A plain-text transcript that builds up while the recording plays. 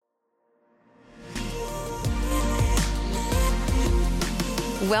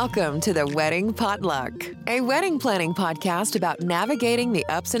Welcome to the Wedding Potluck, a wedding planning podcast about navigating the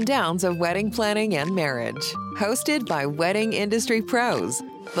ups and downs of wedding planning and marriage. Hosted by wedding industry pros,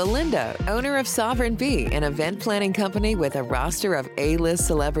 Belinda, owner of Sovereign Bee, an event planning company with a roster of A-list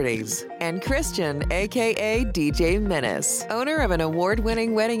celebrities, and Christian, aka DJ Menace, owner of an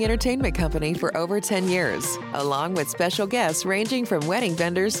award-winning wedding entertainment company for over 10 years, along with special guests ranging from wedding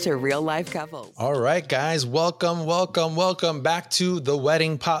vendors to real-life couples. All right, guys, welcome back to the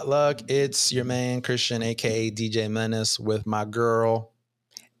Wedding Potluck. It's your man, Christian, aka DJ Menace, with my girl,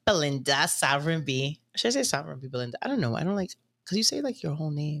 Belinda, Sovereign Bee. Should I say Sovereign Bee, Belinda? I don't know. I don't like, because you say like your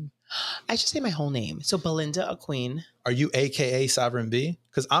whole name. I should say my whole name. So Belinda, a queen. Are you aka Sovereign Bee?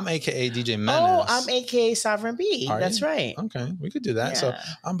 Because I'm aka DJ Menace. Oh, I'm aka Sovereign Bee. That's right. Okay, we could do that. Yeah. So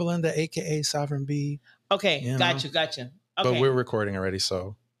I'm Belinda, aka Sovereign Bee. Okay, got you. Okay. But we're recording already,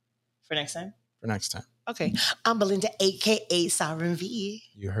 so. For next time? For next time. Okay. I'm Belinda, aka Sovereign Bee.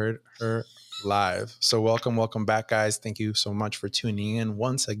 You heard her live. So welcome back, guys. Thank you so much for tuning in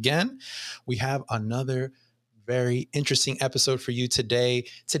once again. We have another very interesting episode for you today.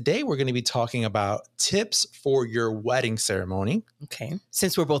 Today, we're going to be talking about tips for your wedding ceremony. Okay.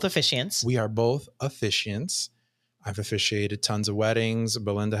 Since we're both officiants. We are both officiants. I've officiated tons of weddings.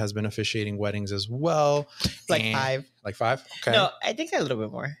 Belinda has been officiating weddings as well. Like five. Like five? Okay. No, I think a little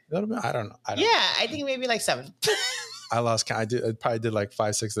bit more. A little bit? I don't know. I think maybe like 7. I lost count. I probably did like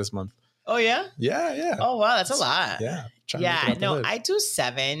 5, 6 this month. Oh, yeah? Yeah. Oh, wow. That's a lot. Yeah. No, I do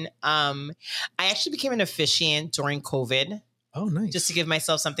 7. I actually became an officiant during COVID. Oh, nice. Just to give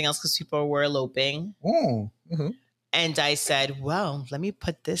myself something else because people were eloping. Oh. Mm-hmm. And I said, well, let me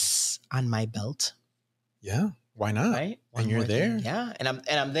put this on my belt. Yeah. Why not? Right? And you're there. Yeah. And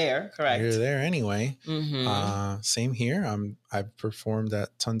I'm there. Correct. You're there anyway. Mm-hmm. Same here. I've performed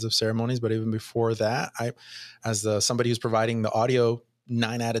at tons of ceremonies, but even before that, as somebody who's providing the audio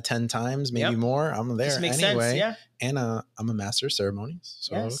 9 out of 10 times, maybe more, I'm there anyway. Sense, yeah. And I'm a master of ceremonies,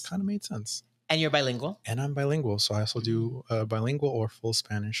 so yes. It kind of made sense. And you're bilingual. And I'm bilingual, so I also do bilingual or full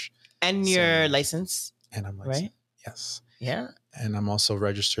Spanish. And you're licensed. And I'm licensed. Right? Yes. Yeah. And I'm also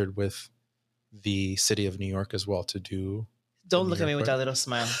registered with the city of New York as well to do. Don't look at me with that little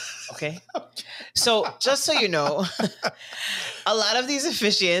smile, okay? So just so you know, a lot of these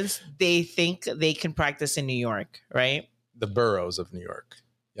officiants, they think they can practice in New York, right? The boroughs of New York,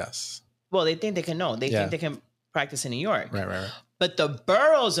 yes. Well, they think they can know. They think they can practice in New York. Right. But the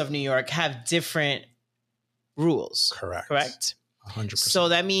boroughs of New York have different rules. Correct. 100%. So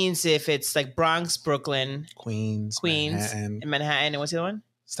that means if it's like Bronx, Brooklyn, Queens, Manhattan, and what's the other one?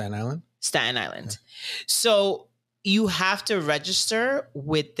 Staten Island. Yeah. So you have to register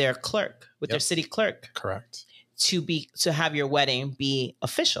with their clerk, with their city clerk. Correct. To have your wedding be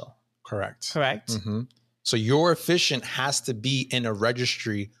official. Correct. Mm-hmm. So your officiant has to be in a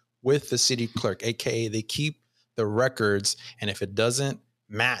registry with the city clerk, aka they keep the records, and if it doesn't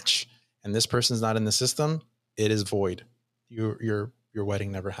match and this person's not in the system, it is void. Your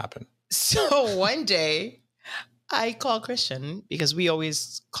wedding never happened. So one day I call Christian because we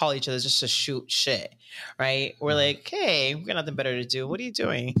always call each other just to shoot shit, right? We're like, hey, we got nothing better to do. What are you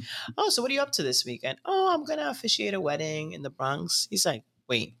doing? Oh, so what are you up to this weekend? Oh, I'm going to officiate a wedding in the Bronx. He's like,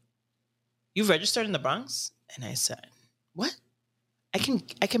 wait, you've registered in the Bronx? And I said, what? I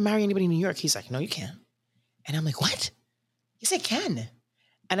can marry anybody in New York. He's like, no, you can't. And I'm like, what? He said, can.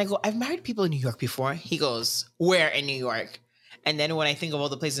 And I go, I've married people in New York before. He goes, where in New York? And then when I think of all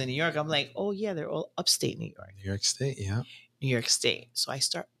the places in New York, I'm like, oh, yeah, they're all upstate New York. New York State, yeah. New York State. So I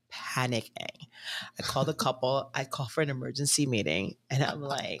start panicking. I call the couple. I call for an emergency meeting. And I'm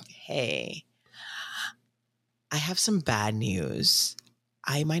like, hey, I have some bad news.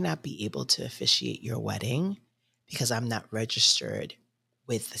 I might not be able to officiate your wedding because I'm not registered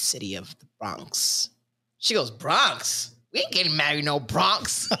with the city of the Bronx. She goes, Bronx? We ain't getting married no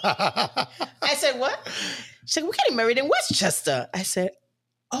Bronx. I said, what? She's like, we're getting married in Westchester. I said,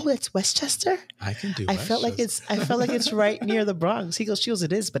 oh, it's Westchester? I can do I felt like it's right near the Bronx. He goes,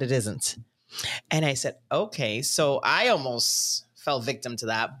 it is, but it isn't. And I said, okay. So I almost fell victim to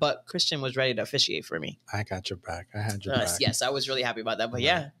that, but Christian was ready to officiate for me. I got your back. I had your back. Yes, I was really happy about that. But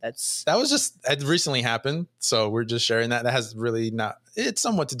yeah, it recently happened. So we're just sharing that. That has really it's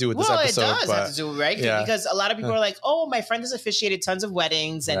somewhat to do with this episode. Well, it does have to do, right? Yeah. Because a lot of people are like, oh, my friend has officiated tons of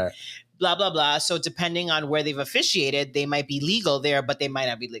weddings and blah, blah, blah. So depending on where they've officiated, they might be legal there, but they might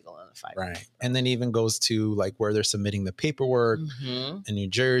not be legal in the fight. Right. And then even goes to like where they're submitting the paperwork. In New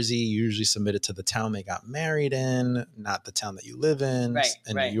Jersey, you usually submit it to the town they got married in, not the town that you live in. Right.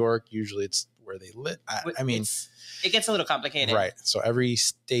 In New York, usually it's where they live. I mean, it gets a little complicated. Right. So every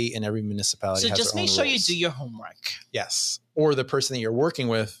state and every municipality has just their own make sure rules. you do your homework. Yes. Or the person that you're working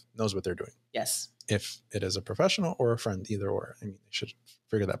with knows what they're doing. Yes. If it is a professional or a friend, either or. I mean, they should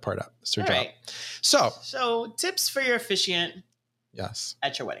figure that part out. It's their job. Right. So tips for your officiant. Yes.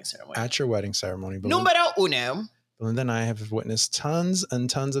 At your wedding ceremony. At your wedding ceremony. Numero uno. Belinda and I have witnessed tons and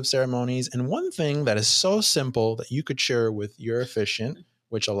tons of ceremonies. And one thing that is so simple that you could share with your officiant,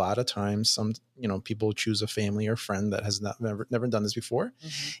 which a lot of times some, people choose a family or friend that has never done this before,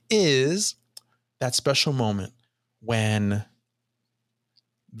 is that special moment when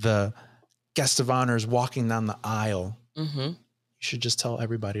the guest of honor is walking down the aisle. You should just tell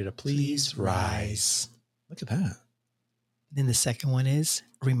everybody to please rise. Look at that. Then the second one is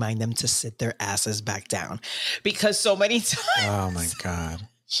remind them to sit their asses back down, because so many times. Oh my God.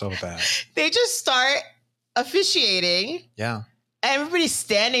 So bad. They just start officiating. Yeah. Everybody's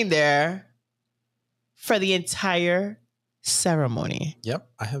standing there for the entire ceremony. Yep.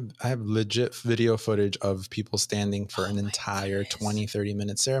 I have legit video footage of people standing for an entire 20,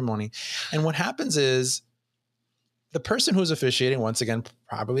 30-minute ceremony. And what happens is the person who's officiating, once again,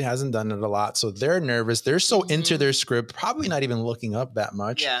 probably hasn't done it a lot. So they're nervous. They're so into their script, probably not even looking up that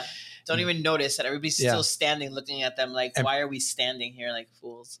much. Yeah. Don't even notice that everybody's still standing, looking at them like, why are we standing here like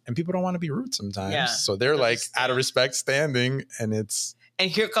fools? And people don't want to be rude sometimes. Yeah. So they're like, out of respect, standing. And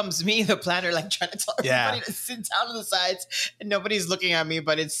here comes me, the planner, like trying to tell everybody to sit down on the sides. And nobody's looking at me,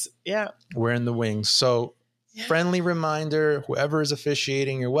 but we're in the wings. So friendly reminder, whoever is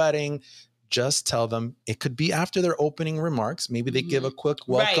officiating your wedding, just tell them. It could be after their opening remarks. Maybe they give a quick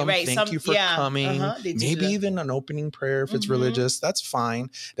welcome. Right. Thank you for coming. Maybe even an opening prayer if it's religious. That's fine.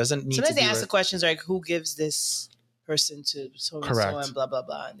 Doesn't need Sometimes to be they ask the questions like, who gives this person to so and so and blah, blah,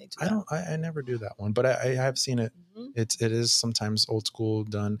 blah. And they do I never do that one, but I have seen it. It is sometimes old school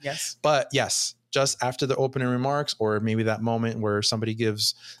done. Yes. But yes, just after the opening remarks, or maybe that moment where somebody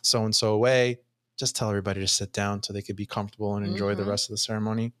gives so-and-so away, just tell everybody to sit down so they could be comfortable and enjoy the rest of the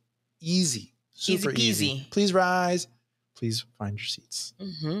ceremony. Easy. Super easy. Please rise. Please find your seats.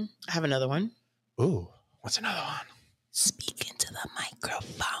 I have another one. Ooh, what's another one? Speak into the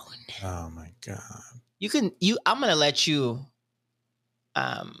microphone. Oh my God. I'm going to let you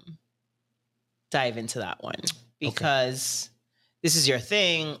dive into that one because this is your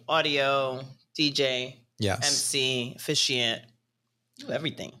thing. Audio, DJ, MC, officiant, do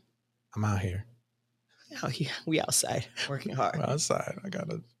everything. I'm out here. We outside working hard. We're outside.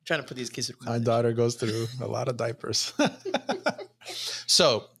 Trying to put these kids through college. My daughter goes through a lot of diapers.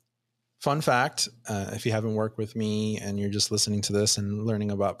 So, fun fact, if you haven't worked with me and you're just listening to this and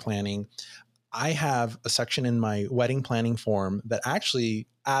learning about planning, I have a section in my wedding planning form that actually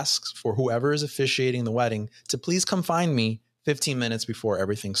asks for whoever is officiating the wedding to please come find me 15 minutes before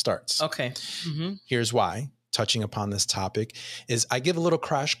everything starts. Okay. Here's why. Touching upon this topic is I give a little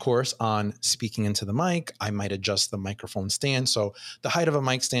crash course on speaking into the mic. I might adjust the microphone stand. So the height of a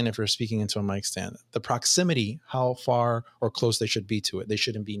mic stand, if you're speaking into a mic stand, the proximity, how far or close they should be to it. They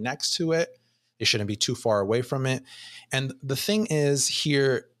shouldn't be next to it. They shouldn't be too far away from it. And the thing is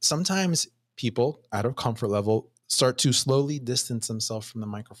here, sometimes people out of comfort level start to slowly distance themselves from the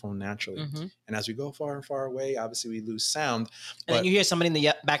microphone naturally. And as we go far and far away, obviously we lose sound. And then you hear somebody in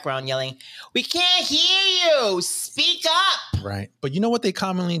the background yelling, "We can't hear you, speak up." Right. But you know what they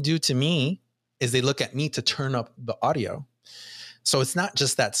commonly do to me is they look at me to turn up the audio. So it's not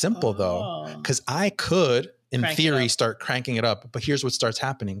just that simple though, because I could, in theory, start cranking it up. But here's what starts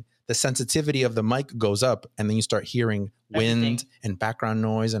happening. The sensitivity of the mic goes up and then you start hearing wind and background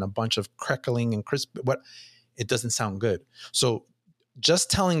noise and a bunch of crackling and crisp. It doesn't sound good. So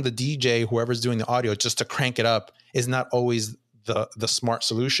just telling the DJ, whoever's doing the audio, just to crank it up is not always the smart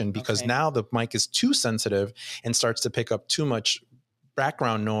solution, because now the mic is too sensitive and starts to pick up too much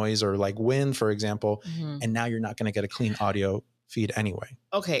background noise or like wind, for example. And now you're not going to get a clean audio feed anyway.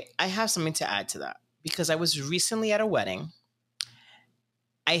 Okay. I have something to add to that because I was recently at a wedding.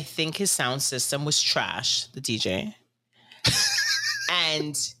 I think his sound system was trash, the DJ.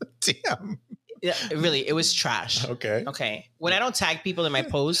 And damn. Yeah, really, it was trash. Okay. When I don't tag people in my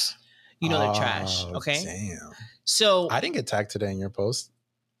posts, you know they're trash. Okay. Damn. So I didn't get tagged today in your post.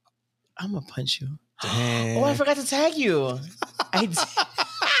 I'm gonna punch you. Damn. Oh, I forgot to tag you. I did.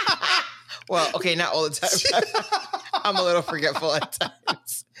 Well, okay, not all the time. I'm a little forgetful at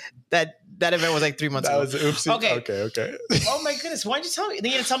times. That event was like 3 months ago. That was oopsie. Okay. Oh my goodness, why'd you tell me?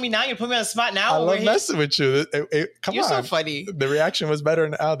 Then you're gonna tell me now? You put me on the spot now? I love messing with you. Come on. You're so funny. The reaction was better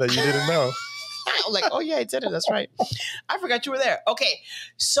now that you didn't know. I'm like, oh yeah, I did it. That's right. I forgot you were there. Okay.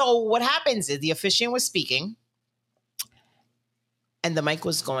 So what happens is the officiant was speaking and the mic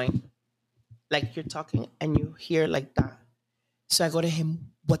was going Like you're talking and you hear like that. So I go to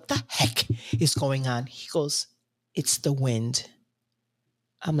him, what the heck is going on? He goes, it's the wind.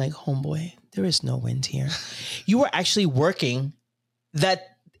 I'm like, homeboy, there is no wind here. You were actually working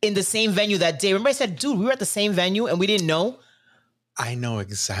that in the same venue that day. Remember I said, dude, we were at the same venue and we didn't know? I know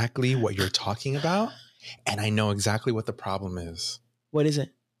exactly what you're talking about, and I know exactly what the problem is. What is it?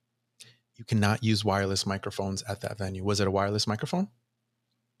 You cannot use wireless microphones at that venue. Was it a wireless microphone?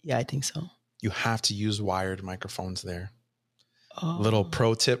 Yeah, I think so. You have to use wired microphones there. Oh. Little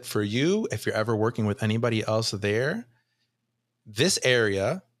pro tip for you, if you're ever working with anybody else there, this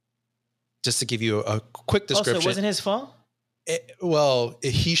area, just to give you a quick description. Also, it wasn't his fault?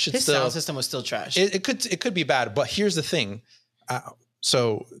 He should his still. His sound system was still trash. It could be bad, but here's the thing.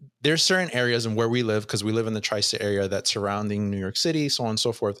 So there's certain areas in where we live, because we live in the tri-state area that's surrounding New York City, so on and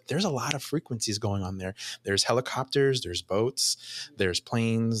so forth. There's a lot of frequencies going on there. There's helicopters, there's boats, there's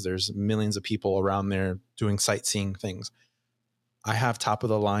planes, there's millions of people around there doing sightseeing things. I have top of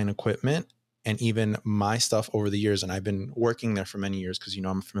the line equipment, and even my stuff over the years, and I've been working there for many years because,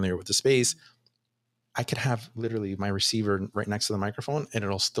 I'm familiar with the space. I could have literally my receiver right next to the microphone and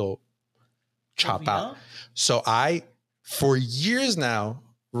it'll still chop out. So for years now,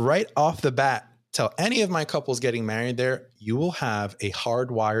 right off the bat, tell any of my couples getting married there, you will have a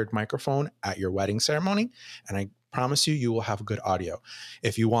hardwired microphone at your wedding ceremony. And I promise you will have good audio.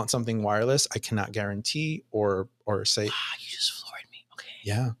 If you want something wireless, I cannot guarantee or say. You just floored me. Okay.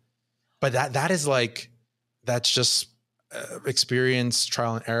 Yeah. But that is that's just experience,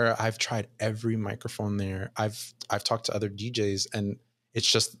 trial and error. I've tried every microphone there. I've talked to other DJs, and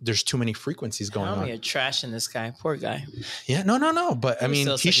it's just there's too many frequencies going on. You're trashing this guy. Poor guy. Yeah, no. But I mean,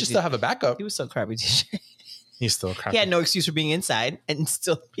 he should still have a backup. He was so crappy DJ. He's still crappy. He had no excuse for being inside and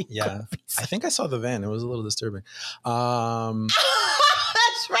still being crappy. I think I saw the van. It was a little disturbing. That's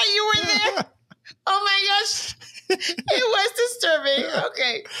right. You were there. Oh my gosh. It was disturbing.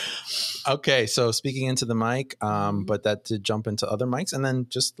 Okay. So speaking into the mic, but that did jump into other mics. And then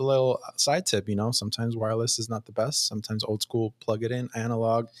just a little side tip, sometimes wireless is not the best. Sometimes old school, plug it in,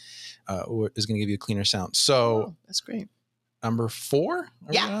 analog is going to give you a cleaner sound. So that's great. Number 4?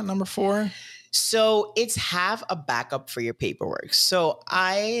 Number 4. So it's have a backup for your paperwork. So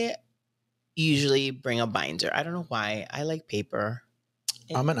I usually bring a binder. I don't know why. I like paper.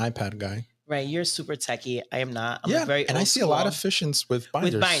 I'm an iPad guy. Right, you're super techie. I am not. I'm very and I see a lot of officiants with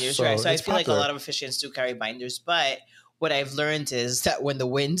binders. So right. So I feel like a lot of officiants do carry binders. But what I've learned is that when the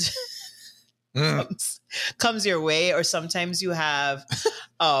wind comes your way, or sometimes you have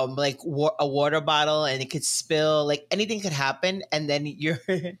a water bottle and it could spill, like anything could happen, and then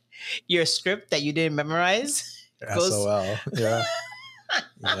your script that you didn't memorize goes SOL. Yeah.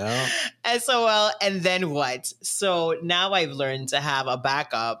 Yeah. SOL, and then what? So now I've learned to have a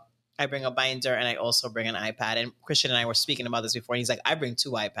backup. I bring a binder and I also bring an iPad. And Christian and I were speaking about this before. And he's like, I bring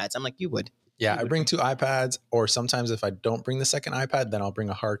 2 iPads. I'm like, you would. Yeah, I bring 2 iPads. Or sometimes if I don't bring the second iPad, then I'll bring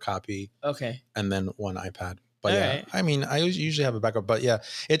a hard copy. Okay. And then 1 iPad. But right. I mean, I usually have a backup. But yeah,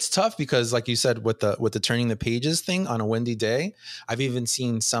 it's tough because like you said, with the turning the pages thing on a windy day, I've even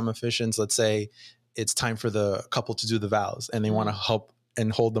seen some officiants, let's say it's time for the couple to do the vows and they want to help and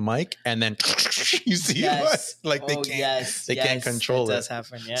hold the mic, and then you see they can't control it. Does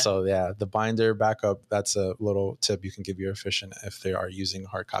happen, yeah. So yeah, the binder backup, that's a little tip you can give your officiant if they are using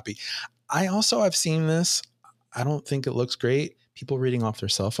hard copy. I've seen this. I don't think it looks great. People reading off their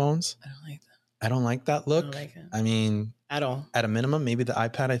cell phones. I don't like that look. I mean, at all. At a minimum, maybe the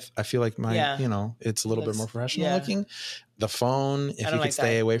iPad, I feel like it's a little bit more professional looking. The phone, if you could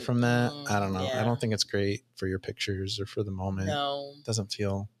stay away from that, I don't know. Yeah. I don't think it's great for your pictures or for the moment. No. It doesn't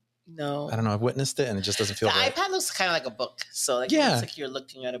feel. No. I don't know. I've witnessed it and it just doesn't feel right. The iPad looks kind of like a book. So it looks like you're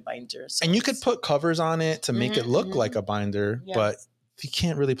looking at a binder. So and you could put covers on it to make it look like a binder, but you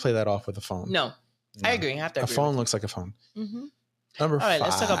can't really play that off with a phone. No. I agree. I have to agree. A phone looks like a phone. Mm-hmm. Number 5. All right,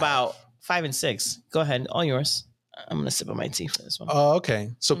 let's talk about 5 and 6. Go ahead. All yours. I'm going to sip on my tea for this one. Oh,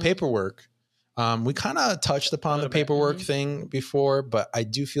 okay. So paperwork. We kind of touched upon the paperwork thing before, but I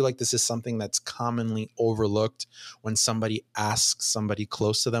do feel like this is something that's commonly overlooked when somebody asks somebody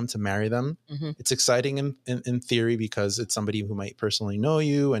close to them to marry them. Mm-hmm. It's exciting in theory because it's somebody who might personally know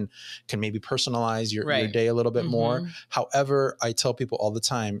you and can maybe personalize your day a little bit more. However, I tell people all the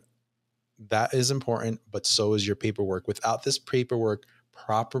time, that is important, but so is your paperwork. Without this paperwork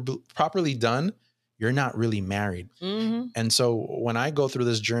properly done, you're not really married. Mm-hmm. And so when I go through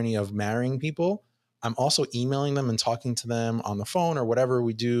this journey of marrying people, I'm also emailing them and talking to them on the phone or whatever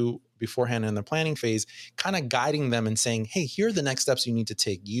we do beforehand in the planning phase, kind of guiding them and saying, hey, here are the next steps you need to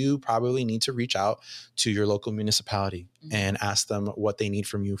take. You probably need to reach out to your local municipality and ask them what they need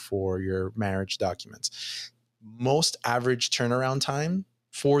from you for your marriage documents. Most average turnaround time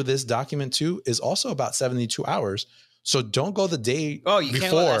for this document too is also about 72 hours. So don't go the day Oh, you before,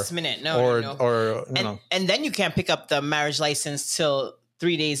 can't go last minute. No. or and then you can't pick up the marriage license till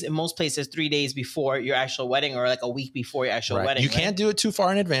 3 days, in most places, 3 days before your actual wedding, or like a week before your actual wedding. You can't do it too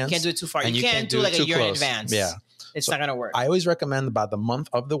far in advance. You can't do it too far. And You can't do like a year in advance. Yeah. It's not going to work. I always recommend about the month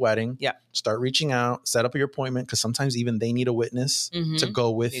of the wedding. Yeah. Start reaching out, set up your appointment, because sometimes even they need a witness to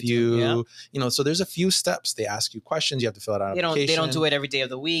go with They you. do, yeah. You know, so there's a few steps. They ask you questions. You have to fill out an application. They don't do it every day of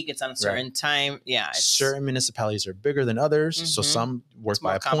the week. It's on a certain time. Yeah. Certain municipalities are bigger than others. So some work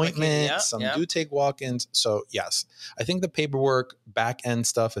by appointment. Some do take walk-ins. So yes, I think the paperwork back end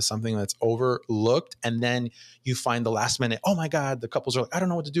stuff is something that's overlooked. And then you find the last minute, oh my God, the couples are like, I don't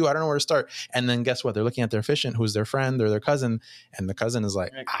know what to do. I don't know where to start. And then guess what? They're looking at their officiant, who's their friend or their cousin. And the cousin is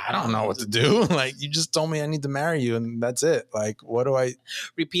like, I don't know what to do. Like, you just told me I need to marry you and that's it. Like, what do I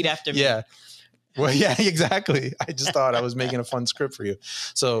repeat after me? Yeah. Well, yeah, exactly. I just thought I was making a fun script for you.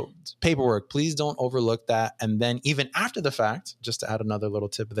 So paperwork, please don't overlook that. And then even after the fact, just to add another little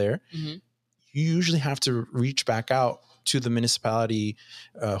tip there, you usually have to reach back out to the municipality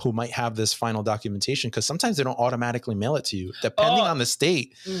who might have this final documentation, because sometimes they don't automatically mail it to you. Depending on the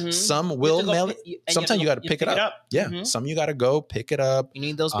state, some will mail it. Sometimes you got to pick it up. Yeah, some you got to go pick it up. You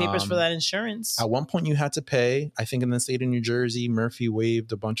need those papers for that insurance. At one point you had to pay. I think in the state of New Jersey, Murphy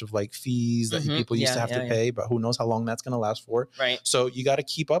waived a bunch of like fees that people used to have to pay, but who knows how long that's going to last for. Right. So you got to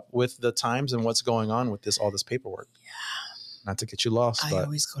keep up with the times and what's going on with all this paperwork. Yeah. Not to get you lost. I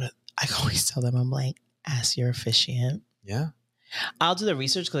always tell them, I'm like, ask your officiant. Yeah. I'll do the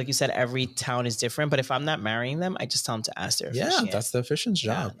research because, like you said, every town is different. But if I'm not marrying them, I just tell them to ask their officiant. Yeah, that's the officiant's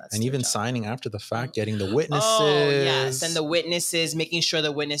job. And even signing after the fact, getting the witnesses. Oh, yes. And the witnesses, making sure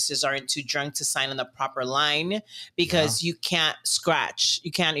the witnesses aren't too drunk to sign on the proper line, because you can't scratch,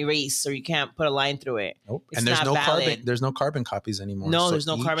 you can't erase, or you can't put a line through it. Nope. And there's no carbon. There's no carbon copies anymore. No, so there's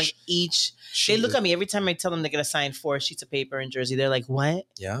no carbon. They look at me every time I tell them they're gonna sign 4 sheets of paper in Jersey. They're like, "What?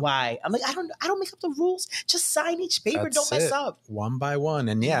 Yeah. Why?" I'm like, "I don't make up the rules. Just sign each paper. Don't mess up." One by one.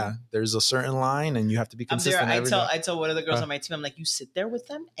 And there's a certain line and you have to be consistent. I tell one of the girls on my team, I'm like, you sit there with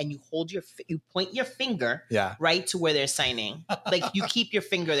them and you you point your finger right to where they're signing. Like, you keep your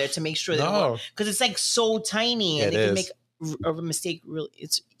finger there to make sure that because it's like so tiny and they can make a mistake. Really,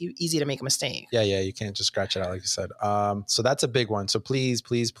 it's easy to make a mistake. Yeah. You can't just scratch it out like you said. So that's a big one. So please.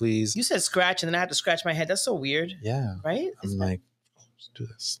 You said scratch and then I had to scratch my head. That's so weird. Yeah. Right? I'm like, let's do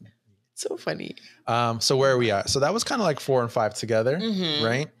this. So funny. So where are we at? So that was kind of like 4 and 5 together,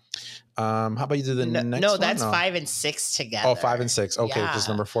 right? How about you do the next one? No, that's 5 and 6 together. Oh, 5 and 6. Okay, because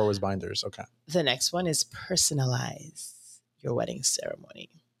number 4 was binders. Okay. The next one is personalize your wedding ceremony.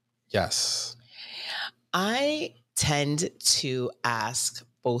 Yes. I tend to ask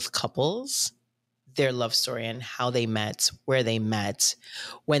both couples their love story and how they met, where they met,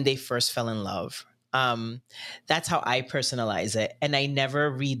 when they first fell in love. That's how I personalize it. And I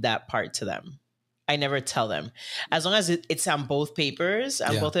never read that part to them. I never tell them. As long as it's on both papers,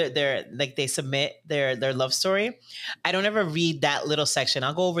 on both their, like, they submit their love story, I don't ever read that little section.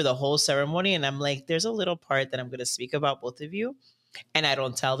 I'll go over the whole ceremony and I'm like, there's a little part that I'm going to speak about both of you. And I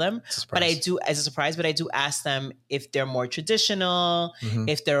don't tell them, but I do as a surprise, but I do ask them if they're more traditional,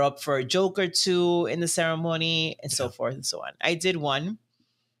 if they're up for a joke or two in the ceremony, and so forth and so on. I did one,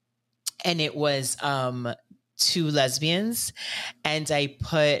 and it was 2 lesbians, and I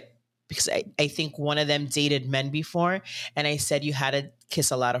put, because I think one of them dated men before, and I said you had to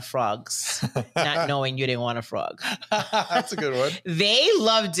kiss a lot of frogs, not knowing you didn't want a frog. That's a good one. They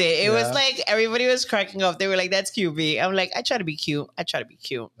loved it. It was like everybody was cracking up. They were like, "That's cute, B." I'm like, I try to be cute.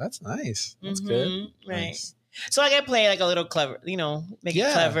 That's nice. That's good. Right. Nice. So I can play like a little clever, make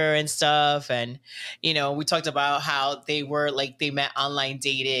it clever and stuff. And, we talked about how they met online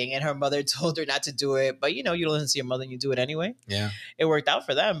dating and her mother told her not to do it. But, you don't listen to your mother and you do it anyway. Yeah. It worked out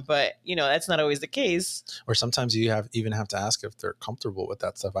for them. But, that's not always the case. Or sometimes you even have to ask if they're comfortable with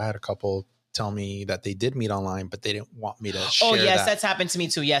that stuff. I had a couple tell me that they did meet online, but they didn't want me to share Oh, yes, that's happened to me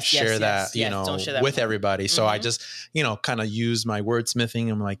too. Yes, share that, don't share that with everybody. So I just, kind of use my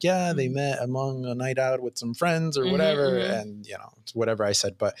wordsmithing. I'm like, they met among a night out with some friends or whatever. And, it's whatever I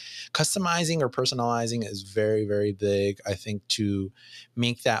said. But customizing or personalizing is very, very big, I think, to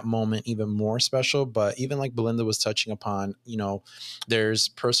make that moment even more special. But even like Belinda was touching upon, there's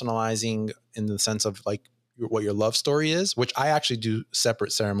personalizing in the sense of like, what your love story is, which I actually do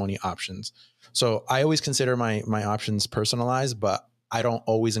separate ceremony options. So I always consider my options personalized, but I don't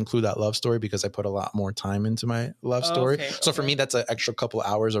always include that love story because I put a lot more time into my love story. Okay, So for me, that's an extra couple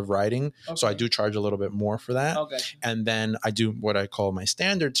hours of writing. So I Okay. do charge a little bit more for that. Okay. And then I do what I call my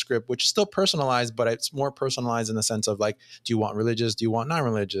standard script, which is still personalized, but it's more personalized in the sense of like, do you want religious? Do you want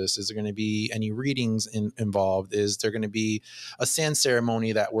non-religious? Is there going to be any readings involved? Is there going to be a sand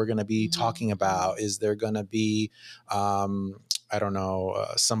ceremony that we're going to be talking about? Is there going to be, I don't know,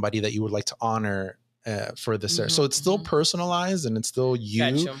 somebody that you would like to honor for this? So it's still personalized and it's still you,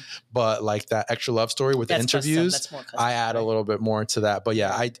 Gotcha. but like that extra love story with the That's custom. interviews, That's more custom, I add a right? little bit more to that. But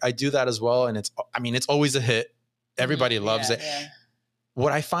yeah, I do that as well. And it's always a hit. Everybody loves it. Yeah.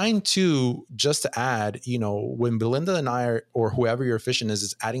 What I find too, just to add, when Belinda and I or whoever your officiant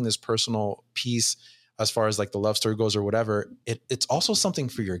is adding this personal piece as far as like the love story goes or whatever, it's also something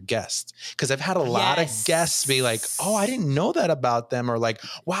for your guests. Because I've had a lot of guests be like, oh, I didn't know that about them. Or like,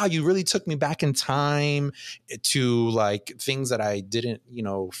 wow, you really took me back in time to like things that I didn't,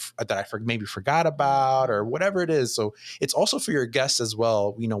 that I maybe forgot about or whatever it is. So it's also for your guests as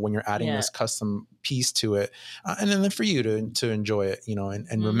well, when you're adding this custom piece to it. And then for you to enjoy it,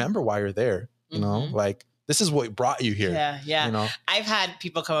 and remember why you're there, like, this is what brought you here. Yeah. I've had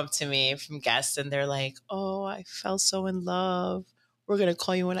people come up to me from guests and they're like, oh, I fell so in love. We're going to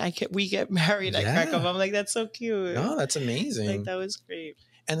call you when we get married. I crack up. I'm like, that's so cute. No, that's amazing. Like, that was great.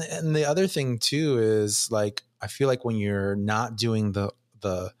 And the other thing too is like, I feel like when you're not doing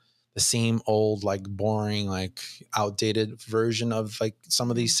the same old, like boring, like outdated version of like some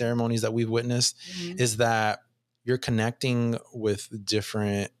of these ceremonies that we've witnessed, is that you're connecting with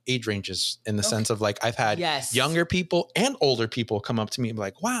different age ranges in the sense of like, I've had younger people and older people come up to me and be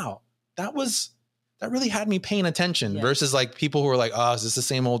like, wow, that really had me paying attention versus like people who are like, oh, is this the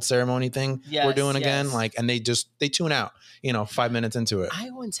same old ceremony thing we're doing again? Like, and they tune out, 5 minutes into it.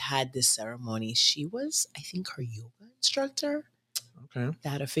 I once had this ceremony. She was, I think, her yoga instructor. Okay.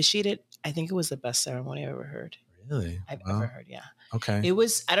 That officiated. I think it was the best ceremony I've ever heard. Really? I've ever heard. Yeah. Okay. It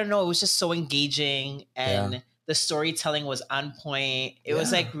was, I don't know. It was just so engaging and the storytelling was on point. It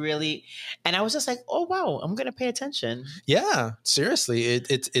was like really, and I was just like, oh wow, I'm gonna pay attention. Yeah, seriously,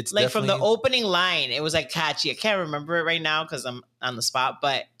 it's like from the opening line, it was like catchy. I can't remember it right now because I'm on the spot,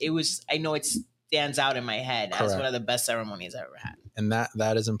 but it was. I know it stands out in my head as one of the best ceremonies I ever had. And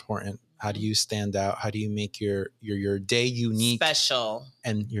that is important. How do you stand out? How do you make your day unique, special?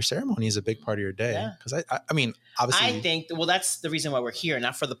 And your ceremony is a big part of your day. Because I mean, obviously, I think that's the reason why we're here,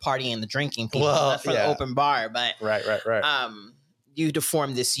 not for the partying and the drinking, people, not for the open bar, but right. You to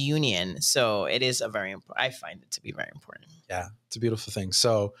form this union, so it is I find it to be very important. Yeah, it's a beautiful thing.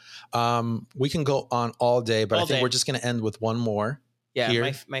 So we can go on all day, but I think we're just going to end with one more. Yeah,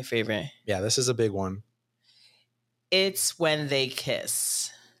 here. My favorite. Yeah, this is a big one. It's when they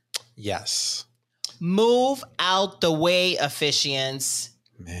kiss. Yes. Move out the way, officiants.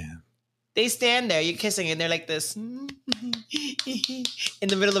 Man. They stand there, you're kissing, and they're like this in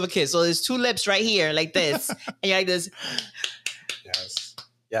the middle of a kiss. So there's two lips right here, like this. And you're like this.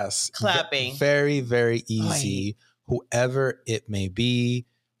 Yes. Clapping. Very, very easy. Whoever it may be,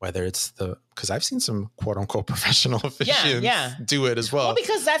 whether it's because I've seen some quote unquote professional officiants do it as well. Well,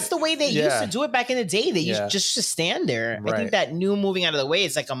 because that's the way they used to do it back in the day. They used just to stand there. Right. I think that new moving out of the way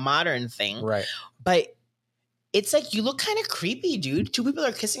is like a modern thing. Right. But it's like you look kind of creepy, dude. Two people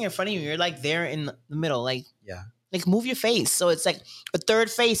are kissing in front of you. You're like there in the middle. Like, like move your face. So it's like a third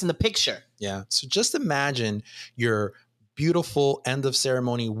face in the picture. Yeah. So just imagine your beautiful end of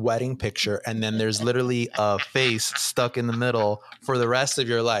ceremony wedding picture, and then there's literally a face stuck in the middle for the rest of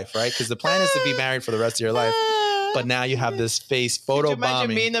your life, right? Because the plan is to be married for the rest of your life, but now you have this face photo bombing.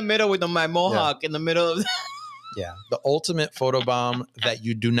 Imagine me in the middle with my mohawk in the middle of the ultimate photo bomb that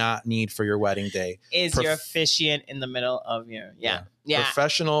you do not need for your wedding day is your officiant in the middle of your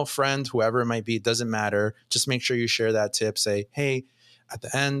professional friend, whoever it might be. It doesn't matter. Just make sure you share that tip. Say, hey, at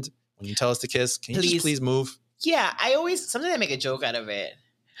the end when you tell us to kiss, can you just please move? Yeah, sometimes I make a joke out of it.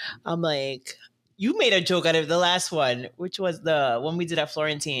 I'm like, you made a joke out of the last one, which was the one we did at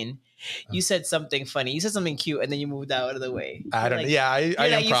Florentine. You said something funny. You said something cute, and then you moved out of the way. I don't know. Yeah, I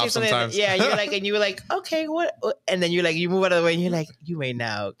improv sometimes. Yeah, you're like, and you were like, okay, what? And then you're like, you move out of the way, and you're like, you may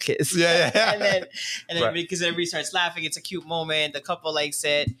now kiss. Yeah. and then because everybody starts laughing, it's a cute moment. The couple likes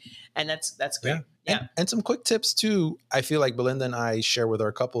it, and that's great. Yeah. And some quick tips too. I feel like Belinda and I share with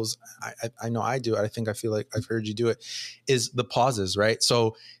our couples. I know I do. I feel like I've heard you do it. Is the pauses, right?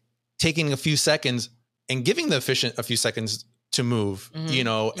 So taking a few seconds and giving the officiant a few seconds to move,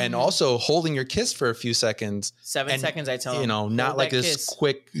 and also holding your kiss for a few seconds. 7 seconds, I tell them. Not like this kiss.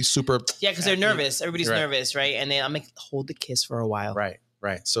 Quick, super. Yeah, because they're nervous. Everybody's nervous, right? And then I'm like, hold the kiss for a while. Right.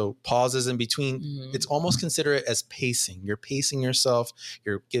 Right. So pauses in between. Mhm. It's almost consider it as pacing. You're pacing yourself.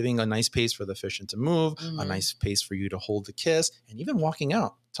 You're giving a nice pace for the officiant to move, a Mhm. nice pace for you to hold the kiss, and even walking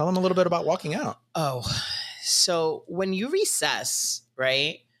out. Tell them a little bit about walking out. Oh, so when you recess,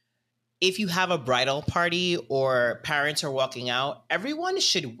 right? If you have a bridal party or parents are walking out, everyone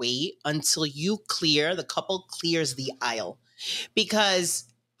should wait until the couple clears the aisle. Because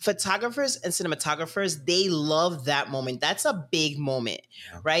photographers and cinematographers, they love that moment. That's a big moment,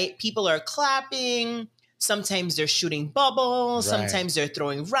 right? People are clapping. Sometimes they're shooting bubbles. Right. Sometimes they're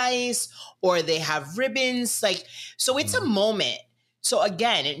throwing rice or they have ribbons. So it's a moment. So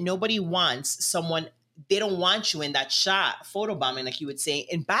again, nobody wants someone, they don't want you in that shot, photobombing, like you would say,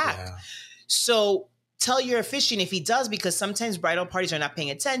 in back. Yeah. So tell your officiant if he does, because sometimes bridal parties are not paying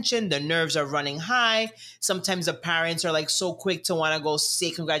attention. The nerves are running high. Sometimes the parents are like so quick to want to go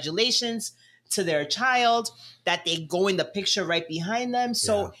say congratulations to their child that they go in the picture right behind them.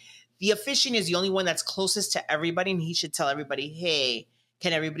 So the officiant is the only one that's closest to everybody, and he should tell everybody, hey,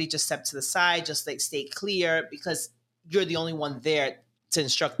 can everybody just step to the side, just like stay clear, because you're the only one there to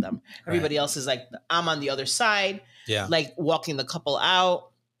instruct them. Everybody else is like, I'm on the other side, like walking the couple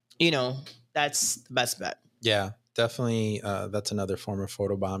out. That's the best bet. Yeah, definitely. That's another form of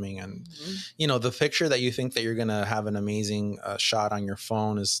photobombing. And, the picture that you think that you're going to have an amazing shot on your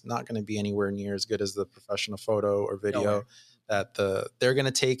phone is not going to be anywhere near as good as the professional photo or video that they're going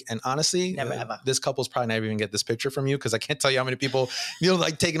to take. And honestly, Never ever. This couple's probably never even get this picture from you, because I can't tell you how many people,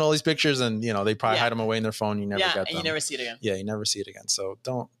 like taking all these pictures and, they probably hide them away in their phone. You never get them. And you never see it again. Yeah, you never see it again. So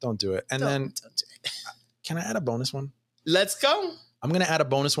don't do it. And Don't do it. Can I add a bonus one? Let's go. I'm going to add a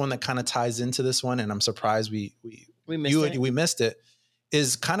bonus one that kind of ties into this one. And I'm surprised we missed it,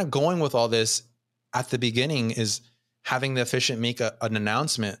 is kind of going with all this at the beginning is having the officiant make an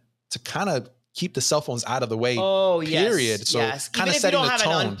announcement to kind of keep the cell phones out of the way. Oh, period. Yes, So yes. kind Even of if you setting don't the have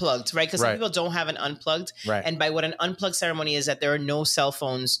tone. an unplugged, right? Because some people don't have an unplugged. Right. And by what an unplugged ceremony is that there are no cell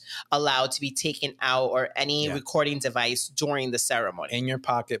phones allowed to be taken out or any recording device during the ceremony. In your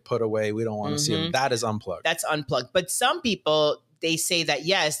pocket, put away. We don't want to see them. That is unplugged. That's unplugged. But some people, they say that,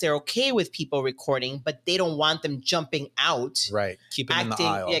 yes, they're okay with people recording, but they don't want them jumping out. Right. Keep them in the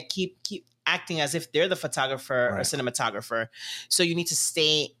aisle. Yeah, keep acting as if they're the photographer or cinematographer. So you need to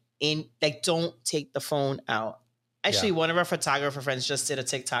stay in, like, don't take the phone out. Actually, one of our photographer friends just did a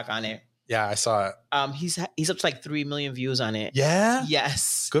TikTok on it. Yeah, I saw it. He's up to like 3 million views on it. Yeah?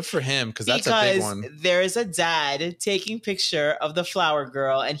 Yes. Good for him, because that's a big one. There is a dad taking picture of the flower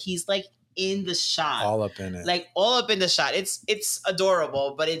girl, and he's like in the shot. All up in it. Like all up in the shot. It's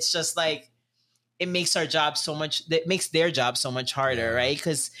adorable, but it's just like, it makes our job so much, that makes their job so much harder, right?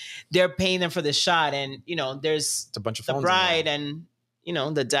 Because they're paying them for the shot, and there's it's a bunch of the phones bride and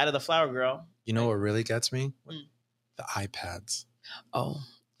the dad of the flower girl. You know what really gets me? The iPads. Oh,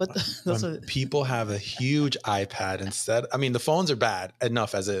 but when people have a huge iPad instead. I mean, the phones are bad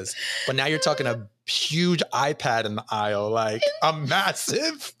enough as is, but now you're talking a huge iPad in the aisle, like a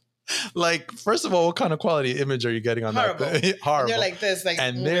massive. Like, first of all, what kind of quality image are you getting on that thing? Horrible. And they're like this, like,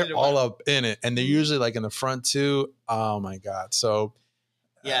 and they're all up in it, and they're usually like in the front too. Oh my god! So.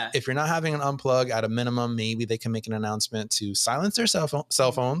 If you're not having an unplug, at a minimum, maybe they can make an announcement to silence their cell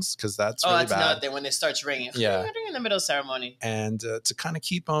phones, because that's really that's bad. another thing when it starts ringing. Yeah, in the middle of ceremony, and to kind of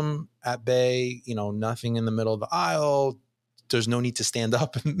keep them at bay. Nothing in the middle of the aisle. There's no need to stand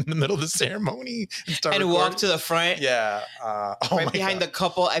up in the middle of the ceremony and walk to the front. Yeah, right behind the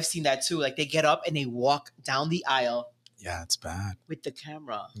couple. I've seen that too. Like, they get up and they walk down the aisle. Yeah, it's bad with the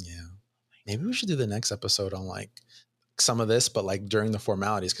camera. Yeah, maybe we should do the next episode on like some of this, but like during the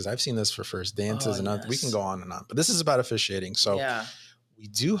formalities, because I've seen this for first dances and we can go on and on, but this is about officiating. So we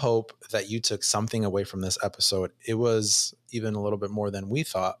do hope that you took something away from this episode. It was even a little bit more than we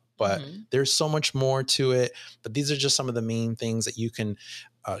thought, but there's so much more to it. But these are just some of the main things that you can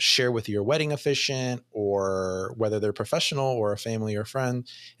share with your wedding officiant, or whether they're professional or a family or friend,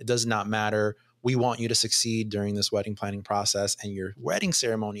 it does not matter. We want you to succeed during this wedding planning process, and your wedding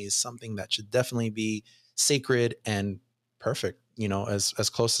ceremony is something that should definitely be sacred and perfect, as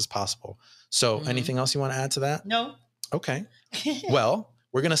close as possible. So anything else you want to add to that? No. Okay. Well,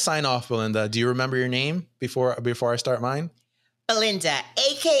 we're going to sign off, Belinda. Do you remember your name before I start mine? Belinda,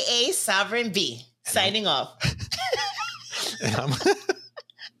 AKA Sovereign B, signing off.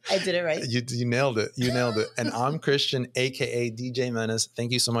 I did it right. You nailed it. You nailed it. And I'm Christian, AKA DJ Menace.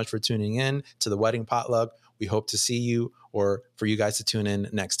 Thank you so much for tuning in to the Wedding Potluck. We hope to see you, or for you guys to tune in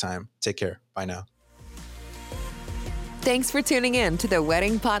next time. Take care. Bye now. Thanks for tuning in to the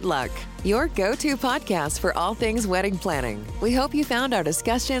Wedding Potluck, your go-to podcast for all things wedding planning. We hope you found our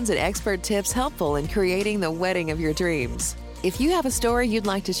discussions and expert tips helpful in creating the wedding of your dreams. If you have a story you'd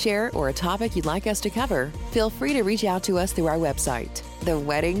like to share or a topic you'd like us to cover, feel free to reach out to us through our website,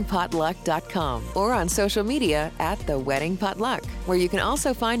 theweddingpotluck.com, or on social media at The Wedding Potluck, where you can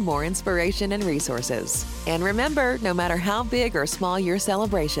also find more inspiration and resources. And remember, no matter how big or small your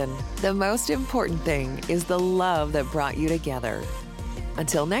celebration, the most important thing is the love that brought you together.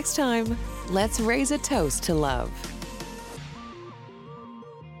 Until next time, let's raise a toast to love.